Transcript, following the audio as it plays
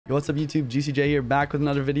Yo, what's up YouTube? JuicyJ here, back with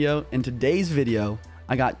another video. In today's video,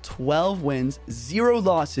 I got 12 wins, 0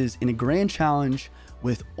 losses in a grand challenge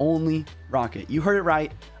with only Rocket. You heard it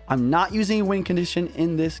right. I'm not using a win condition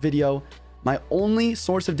in this video. My only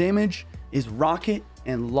source of damage is Rocket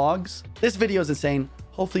and logs. This video is insane.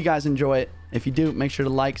 Hopefully you guys enjoy it. If you do, make sure to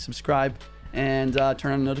like, subscribe, and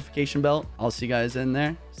turn on the notification bell. I'll see you guys in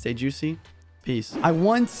there. Stay juicy. Peace. I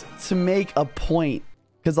want to make a point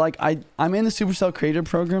because like I'm in the supercell creator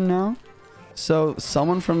program now, so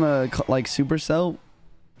someone from like supercell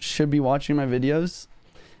should be watching my videos,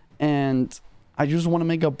 and I just want to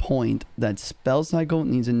make a point that spell cycle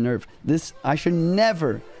needs a nerf. I should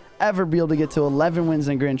never ever be able to get to 11 wins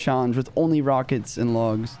in a grand challenge with only rockets and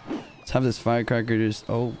logs. Let's have this firecracker just...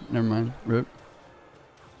 Oh, never mind. Rip.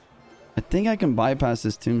 I think I can bypass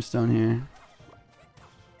this tombstone here.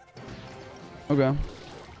 Okay.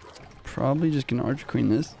 Probably just gonna archer queen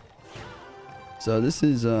this. So this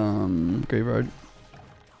is graveyard.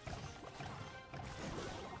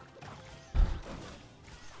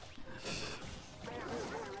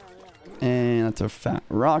 And that's a fat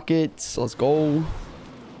rocket. So let's go.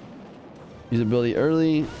 Use ability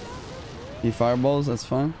early. Need fireballs, that's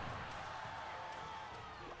fine.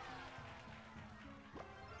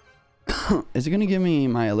 Is it gonna give me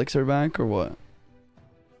my elixir back or what?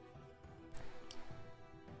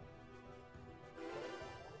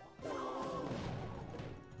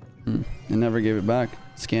 It never gave it back.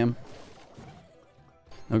 Scam.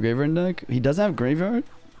 No graveyard deck? He doesn't have graveyard?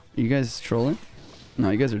 Are you guys trolling?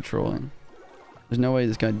 No, you guys are trolling. There's no way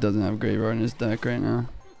this guy doesn't have graveyard in his deck right now.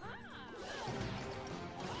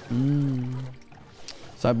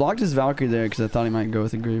 So I blocked his Valkyrie there because I thought he might go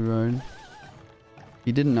with a graveyard.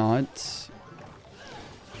 He did not.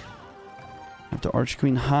 I have to Arch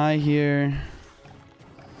Queen high here.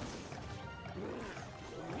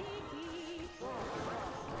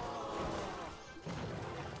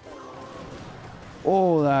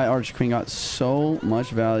 Oh, that Arch Queen got so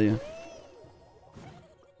much value.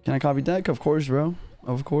 Can I copy deck? Of course, bro.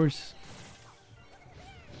 Of course.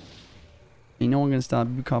 Ain't no one gonna stop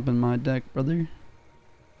you copying my deck, brother.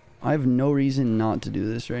 I have no reason not to do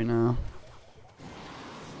this right now.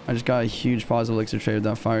 I just got a huge positive elixir trade with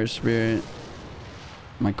that fire spirit.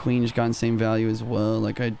 My queen just got insane value as well.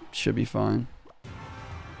 Like, I should be fine.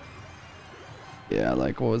 Yeah,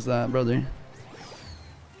 like, what was that, brother?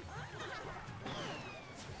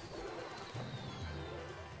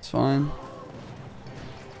 It's fine.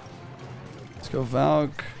 Let's go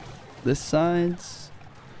Valk. This side's...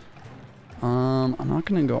 I'm not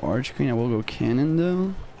gonna go Arch Queen. I will go Cannon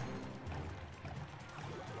though.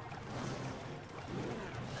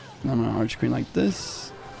 I'm gonna Arch Queen like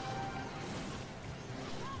this.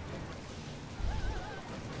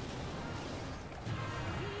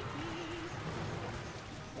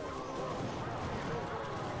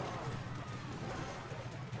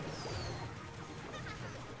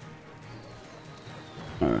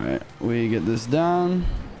 All right, we get this down.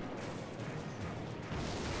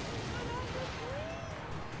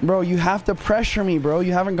 Bro, you have to pressure me, bro.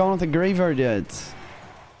 You haven't gone with the graveyard yet.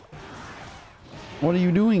 What are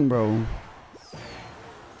you doing, bro?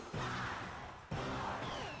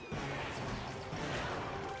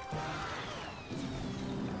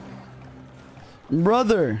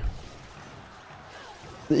 Brother.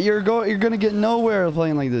 You're gonna get nowhere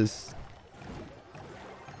playing like this.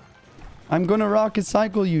 I'm gonna rocket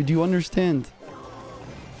cycle you. Do you understand?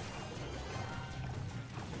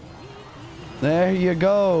 There you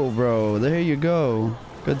go, bro. There you go.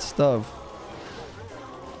 Good stuff.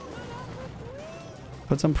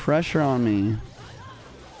 Put some pressure on me.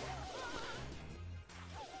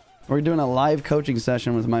 We're doing a live coaching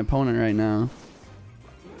session with my opponent right now.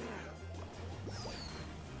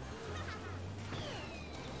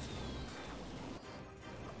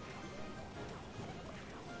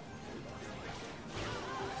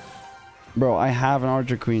 Bro, I have an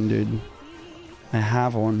Archer Queen, dude. I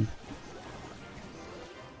have one.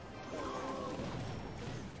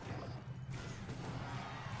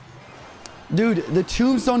 Dude, the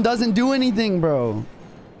tombstone doesn't do anything, bro.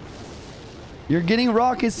 You're getting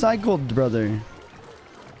rocket cycled, brother.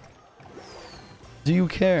 Do you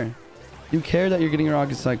care? You care that you're getting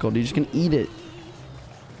rocket cycled? You're just gonna eat it.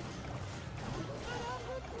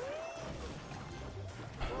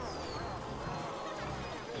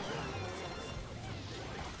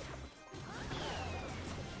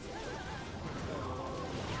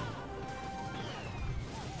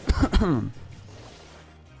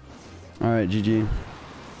 All right, GG.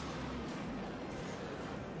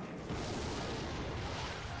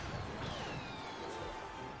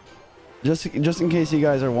 Just in case you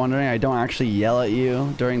guys are wondering, I don't actually yell at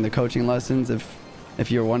you during the coaching lessons.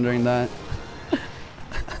 If you're wondering that,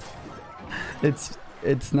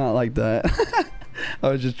 it's not like that. I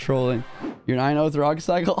was just trolling. You're 9-0 with Rocket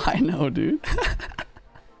Cycle? I know, dude.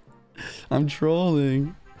 I'm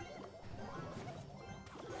trolling.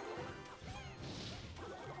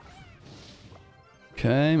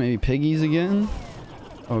 Okay, maybe piggies again.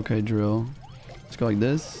 Okay, drill. Let's go like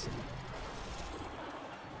this.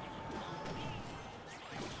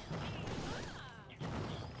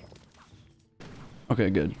 Okay,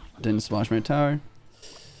 good. Didn't splash my tower.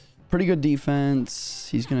 Pretty good defense.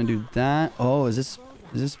 He's gonna do that. Oh, is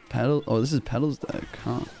this pedal? Oh, this is pedals deck,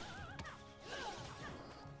 huh?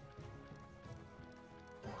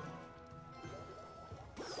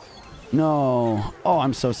 No. Oh,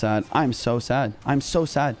 I'm so sad. I'm so sad. I'm so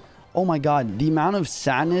sad. Oh my god, the amount of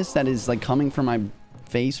sadness that is like coming from my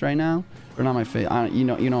face right now, or not my face. You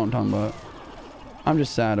know what I'm talking about. I'm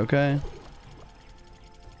just sad, okay?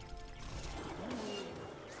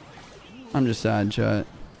 I'm just sad, chat.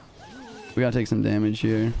 We gotta take some damage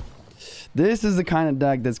here. This is the kind of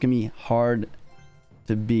deck that's gonna be hard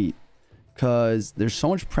to beat because there's so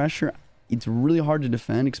much pressure. It's really hard to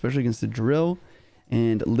defend, especially against the drill.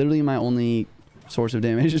 And literally my only source of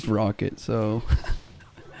damage is rocket. So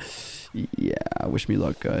yeah, wish me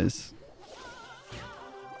luck, guys.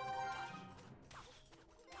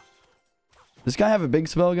 This guy have a big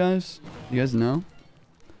spell, guys? You guys know?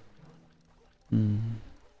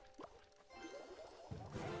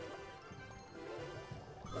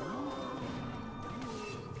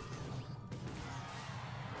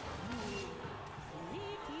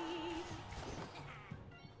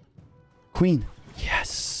 Queen.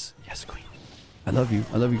 Yes. Yes, queen. I love you.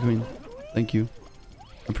 I love you, queen. Thank you.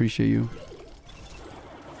 Appreciate you.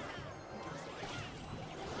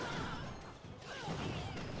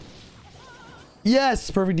 Yes.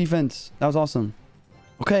 Perfect defense. That was awesome.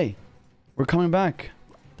 Okay. We're coming back.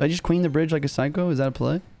 Did I just queen the bridge like a psycho? Is that a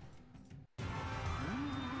play?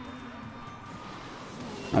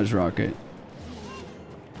 I just rocket.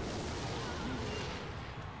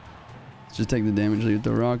 Let's just take the damage, leave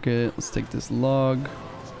the rocket. Let's take this log.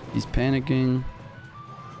 He's panicking.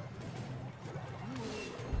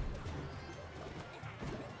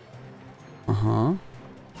 Uh-huh.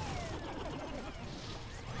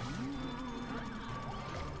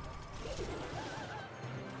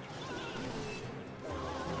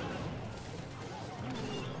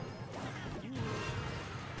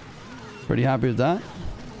 Pretty happy with that.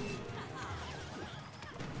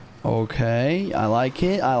 Okay, I like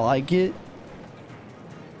it. I like it.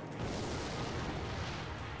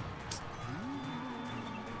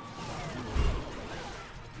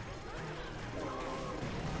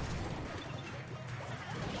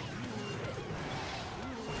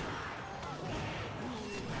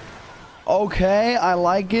 Okay, I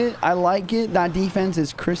like it. I like it. That defense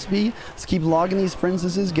is crispy. Let's keep logging these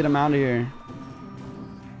princesses. Get them out of here.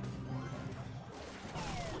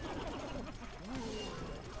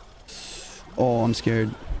 Oh, I'm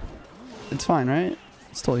scared. It's fine, right?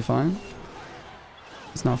 It's totally fine.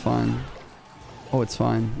 It's not fine. Oh, it's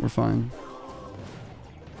fine. We're fine.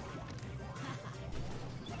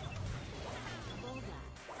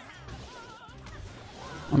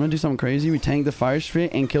 I'm gonna do something crazy. We tank the fire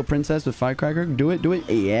street and kill princess with firecracker. Do it, do it.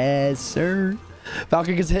 Yes, sir.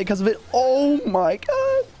 Falcon gets hit because of it. Oh my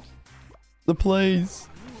god. The plays.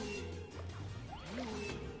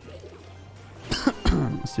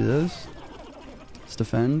 Let's do this. Let's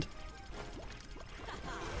defend.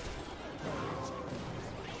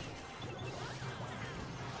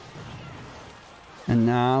 And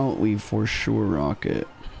now we for sure rocket.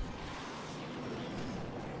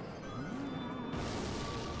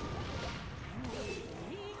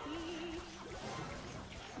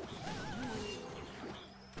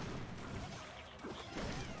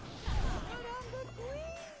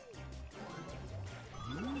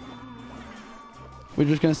 We're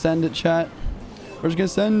just gonna send it, chat. We're just gonna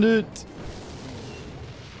send it.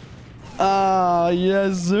 Ah,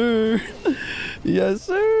 yes, sir. Yes,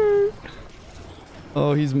 sir.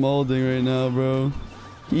 Oh, he's molding right now, bro.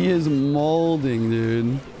 He is molding,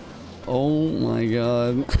 dude. Oh my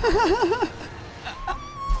god.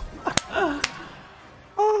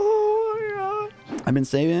 Oh my god. I've been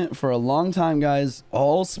saving it for a long time, guys.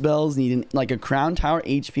 All spells need like a crown tower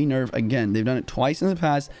HP nerf again. They've done it twice in the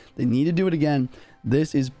past. They need to do it again.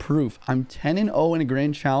 This is proof. I'm 10-0 in a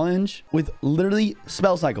grand challenge with literally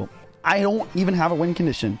spell cycle. I don't even have a win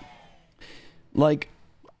condition. Like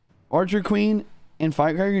Archer Queen and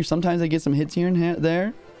Firecracker, sometimes I get some hits here and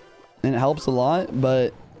there, and it helps a lot,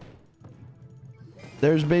 but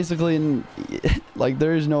There's basically like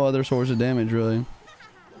there is no other source of damage really.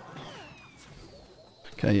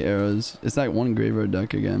 Okay, arrows. It's that one graveyard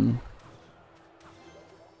deck again.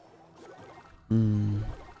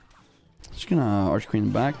 Just gonna Arch Queen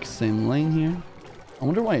back, same lane here. I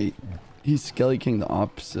wonder why he's Skelly King the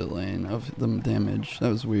opposite lane of the damage. That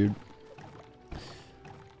was weird.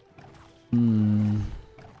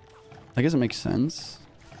 I guess it makes sense.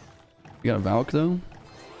 We got a Valk though.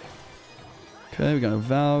 Okay, we got a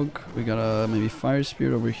Valk. We got a maybe Fire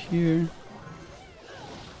Spirit over here.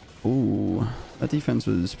 Ooh, that defense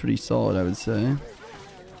was pretty solid, I would say.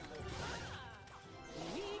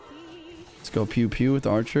 Let's go pew pew with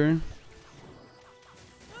Archer.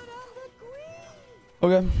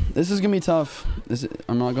 Okay, this is gonna be tough.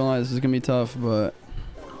 I'm not gonna lie, this is gonna be tough, but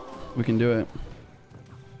we can do it.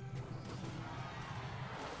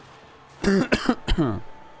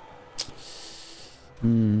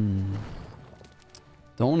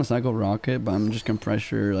 Don't want to cycle Rocket, but I'm just gonna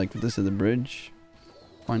pressure like this at the bridge.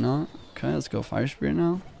 Why not? Okay, let's go Fire Spirit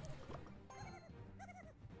now.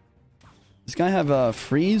 This guy have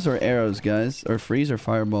freeze or arrows, guys, or freeze or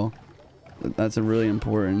fireball. That's a really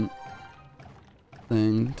important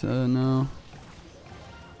thing to know.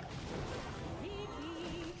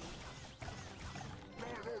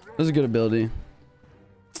 That's a good ability.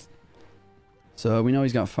 So we know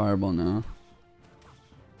he's got fireball now.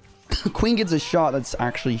 Queen gets a shot that's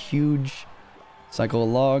actually huge. Cycle a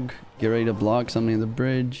log. Get ready to block something at the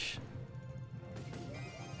bridge.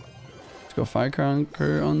 Let's go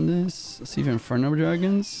Firecracker on this. Let's see if Inferno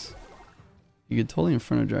Dragons. You could totally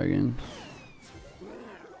Inferno Dragon.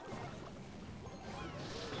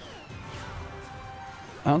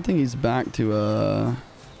 I don't think he's back to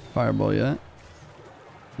Fireball yet.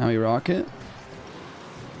 Now we Rocket.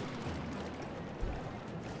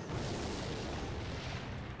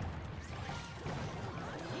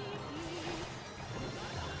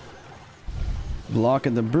 Block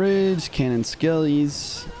at the bridge, cannon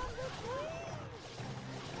skellies.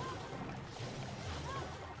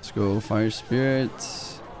 Let's go Fire Spirit.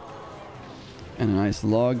 And a nice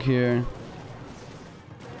log here.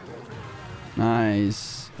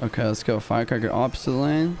 Nice. Okay, let's go Firecracker opposite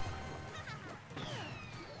lane.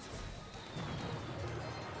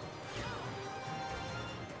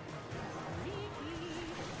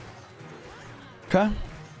 Okay.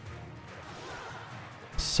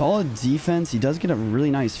 Solid defense. He does get a really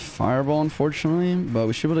nice fireball, unfortunately, but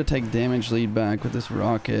we should be able to take damage lead back with this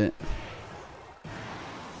rocket.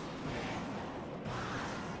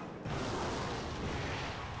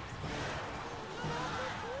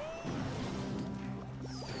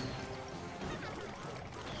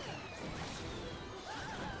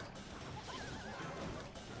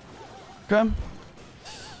 Okay.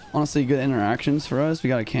 Honestly, good interactions for us. We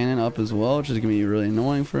got a cannon up as well, which is going to be really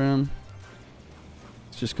annoying for him.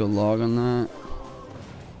 Just go log on that.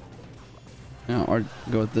 Yeah, or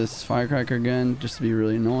go with this Firecracker again, just to be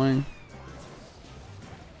really annoying.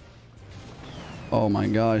 Oh my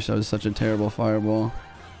gosh, that was such a terrible fireball.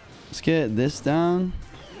 Let's get this down.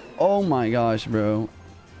 Oh my gosh, bro.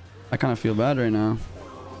 I kind of feel bad right now.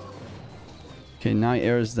 Okay, now he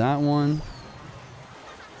airs that one.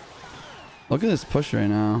 Look at this push right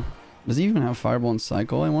now. Does he even have fireball and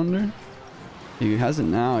cycle, I wonder? He has it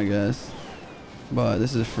now, I guess. But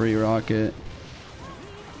this is a free rocket.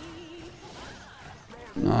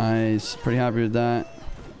 Nice. Pretty happy with that.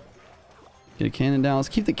 Get a cannon down. Let's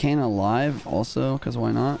keep the cannon alive also, because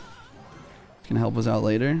why not? It's going to help us out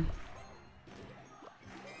later.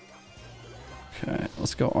 Okay.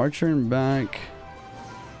 Let's go Archer and back.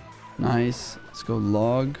 Nice. Let's go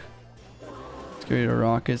log. Let's get ready to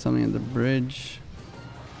rocket something at the bridge.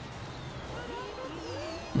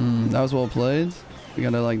 That was well played. We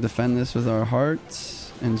gotta like defend this with our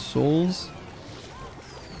hearts and souls.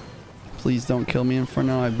 Please don't kill me,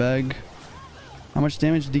 Inferno, I beg. How much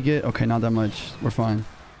damage did he get? Okay, not that much. We're fine.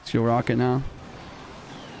 Let's go rocket now.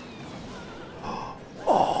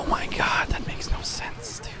 Oh my god, that makes no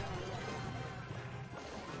sense, dude.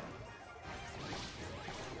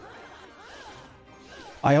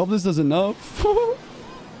 I hope this does enough.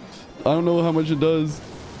 I don't know how much it does.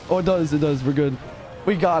 Oh, it does. It does. We're good.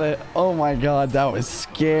 We got it. Oh my god, that was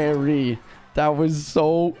scary. That was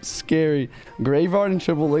so scary. Graveyard and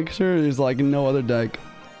Triple Elixir is like no other deck.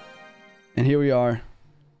 And here we are.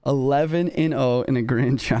 11-0 in a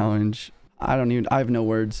grand challenge. I have no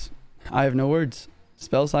words. I have no words.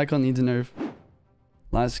 Spell cycle needs a nerf.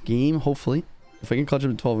 Last game, hopefully. If I can clutch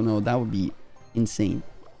up to 12-0, that would be insane.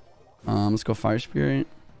 Let's go Fire Spirit.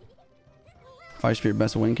 Fire Spirit,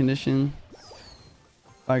 best win condition.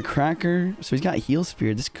 Firecracker. So he's got Heal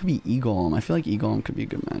Spear. This could be Eagleom. I feel like Eagleom could be a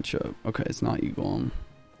good matchup. Okay, it's not Eagleom.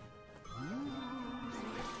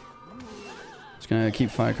 Just gonna keep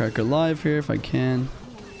Firecracker alive here if I can.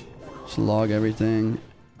 Just log everything.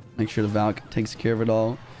 Make sure the Valk takes care of it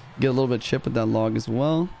all. Get a little bit of chip with that log as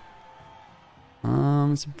well.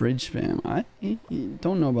 It's a bridge spam. I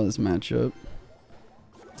don't know about this matchup.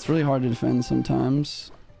 It's really hard to defend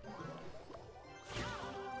sometimes.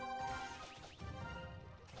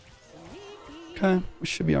 Okay, we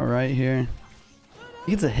should be alright here.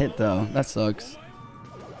 He gets a hit though. That sucks.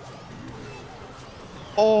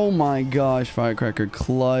 Oh my gosh, Firecracker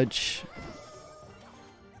clutch.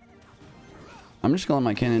 I'm just gonna let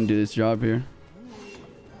my cannon do this job here.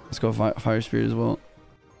 Let's go Fire Spirit as well.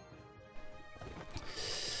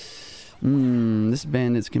 This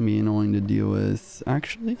bandit's gonna be annoying to deal with.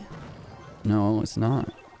 Actually, no, it's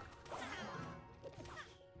not.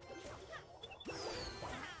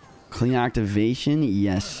 Clean activation,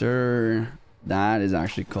 yes sir. That is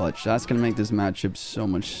actually clutch. That's gonna make this matchup so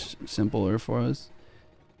much simpler for us.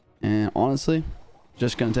 And honestly,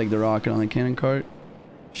 just gonna take the rocket on the cannon cart.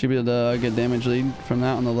 Should be able to get damage lead from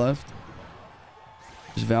that on the left.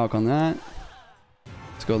 Just Valk on that.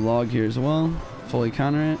 Let's go log here as well. Fully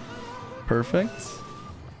counter it. Perfect.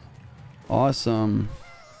 Awesome.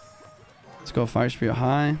 Let's go Fire Spirit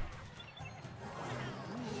high.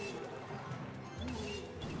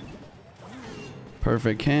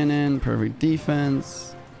 Perfect cannon. Perfect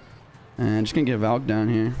defense. And just gonna get Valk down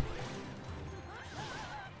here.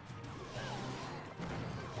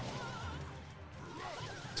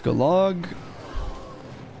 Let's go log.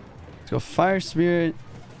 Let's go Fire Spirit.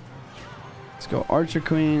 Let's go Archer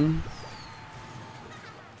Queen.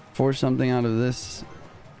 Force something out of this.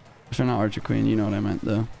 Sorry, not Archer Queen. You know what I meant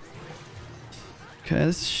though. Okay,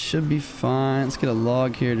 this should be fine. Let's get a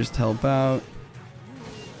log here just to help out.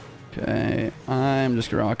 Okay, I'm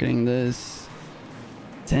just rocketing this.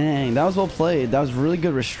 Dang, that was well played. That was really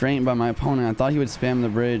good restraint by my opponent. I thought he would spam the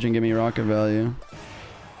bridge and give me rocket value.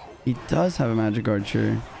 He does have a magic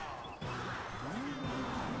archer.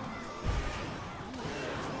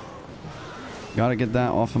 Gotta get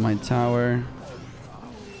that off of my tower.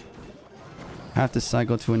 Have to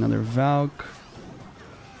cycle to another Valk.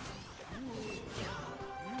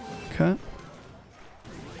 Okay.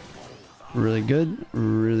 Really good.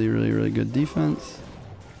 Really good defense.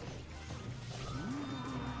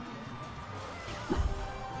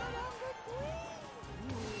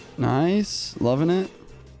 Nice. Loving it.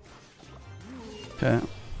 Okay.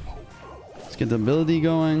 Let's get the ability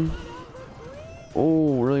going.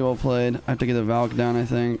 Oh, really well played. I have to get the Valk down, I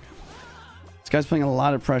think. This guy's putting a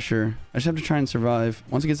lot of pressure. I just have to try and survive.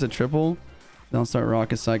 Once it gets a triple, then I'll start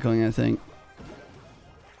rocket cycling, I think.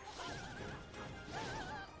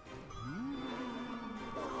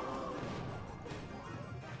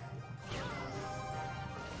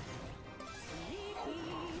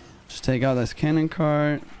 Just take out this cannon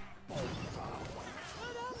cart.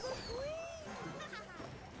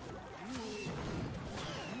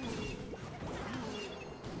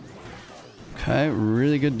 Okay,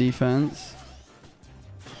 really good defense.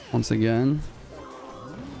 Once again.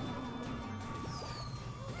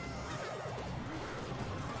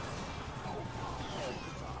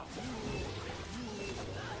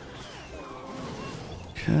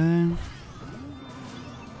 Okay.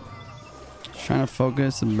 Just trying to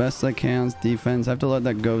focus the best I can on defense. I have to let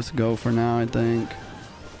that ghost go for now, I think.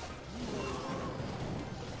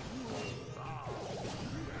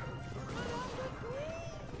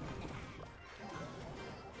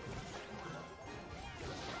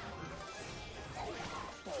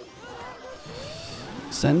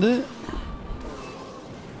 Send it.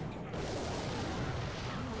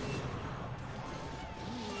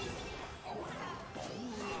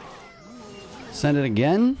 Send it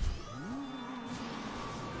again.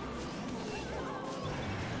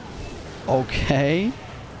 Okay.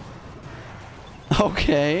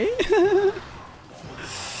 Okay.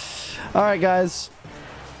 All right, guys.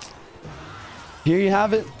 Here you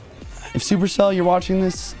have it. If Supercell, you're watching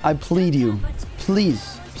this, I plead you,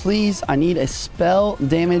 please. Please, I need a spell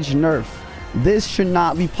damage nerf. This should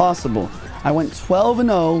not be possible. I went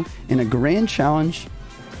 12-0 in a grand challenge,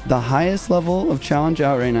 the highest level of challenge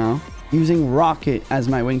out right now, using rocket as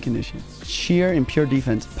my win condition. Sheer and pure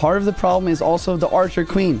defense. Part of the problem is also the Archer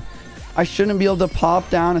Queen. I shouldn't be able to pop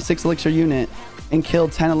down a 6 elixir unit and kill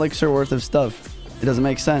 10 elixir worth of stuff. It doesn't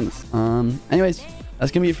make sense. Anyways,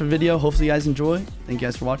 that's gonna be it for the video. Hopefully you guys enjoy. Thank you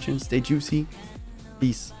guys for watching. Stay juicy.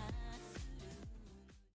 Peace.